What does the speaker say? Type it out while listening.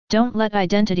Don't let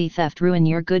identity theft ruin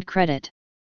your good credit.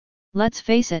 Let's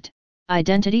face it,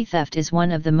 identity theft is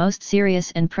one of the most serious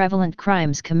and prevalent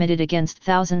crimes committed against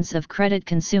thousands of credit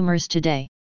consumers today.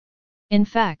 In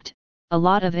fact, a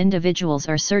lot of individuals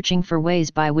are searching for ways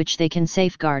by which they can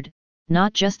safeguard,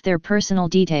 not just their personal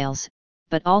details,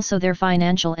 but also their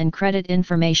financial and credit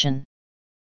information.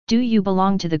 Do you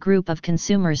belong to the group of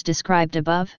consumers described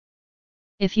above?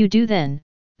 If you do, then,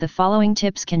 the following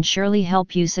tips can surely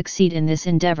help you succeed in this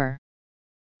endeavor.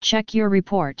 Check your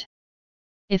report.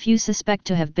 If you suspect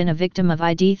to have been a victim of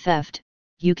ID theft,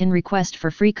 you can request for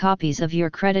free copies of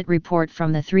your credit report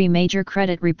from the 3 major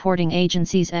credit reporting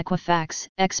agencies: Equifax,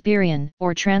 Experian,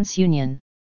 or TransUnion.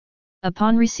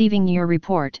 Upon receiving your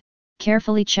report,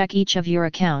 carefully check each of your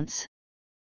accounts.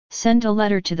 Send a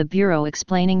letter to the Bureau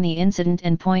explaining the incident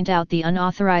and point out the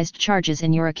unauthorized charges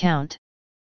in your account.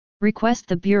 Request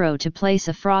the Bureau to place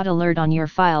a fraud alert on your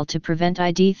file to prevent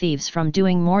ID thieves from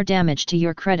doing more damage to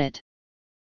your credit.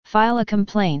 File a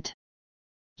complaint.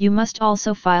 You must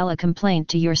also file a complaint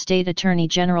to your state attorney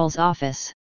general's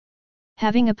office.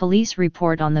 Having a police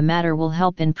report on the matter will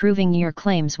help in proving your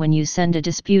claims when you send a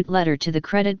dispute letter to the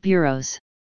credit bureaus.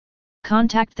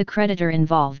 Contact the creditor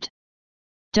involved.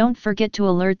 Don't forget to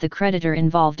alert the creditor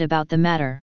involved about the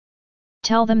matter.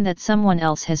 Tell them that someone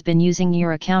else has been using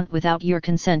your account without your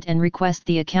consent and request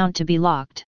the account to be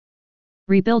locked.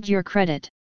 Rebuild your credit.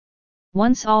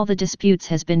 Once all the disputes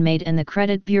has been made and the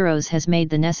credit bureaus has made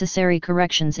the necessary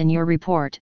corrections in your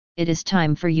report, it is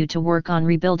time for you to work on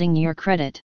rebuilding your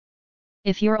credit.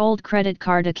 If your old credit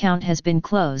card account has been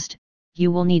closed, you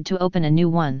will need to open a new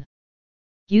one.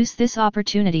 Use this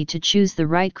opportunity to choose the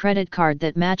right credit card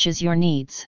that matches your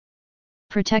needs.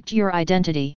 Protect your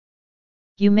identity.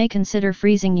 You may consider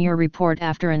freezing your report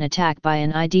after an attack by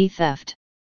an ID theft.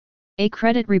 A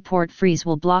credit report freeze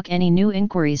will block any new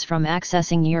inquiries from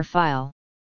accessing your file.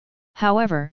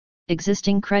 However,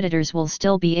 existing creditors will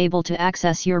still be able to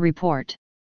access your report.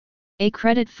 A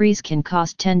credit freeze can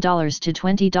cost $10 to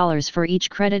 $20 for each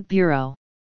credit bureau.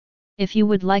 If you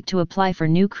would like to apply for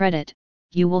new credit,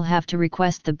 you will have to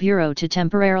request the bureau to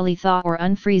temporarily thaw or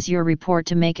unfreeze your report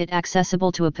to make it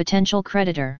accessible to a potential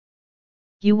creditor.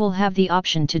 You will have the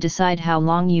option to decide how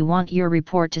long you want your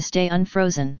report to stay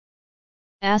unfrozen.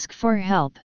 Ask for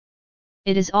help.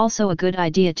 It is also a good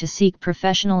idea to seek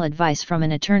professional advice from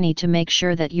an attorney to make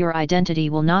sure that your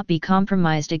identity will not be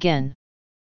compromised again.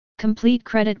 Complete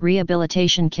credit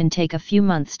rehabilitation can take a few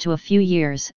months to a few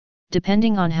years,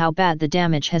 depending on how bad the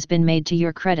damage has been made to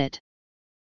your credit.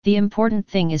 The important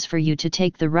thing is for you to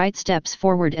take the right steps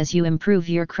forward as you improve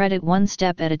your credit one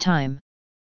step at a time.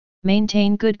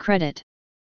 Maintain good credit.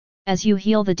 As you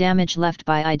heal the damage left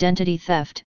by identity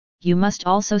theft, you must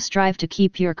also strive to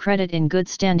keep your credit in good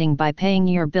standing by paying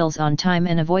your bills on time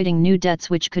and avoiding new debts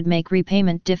which could make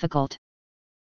repayment difficult.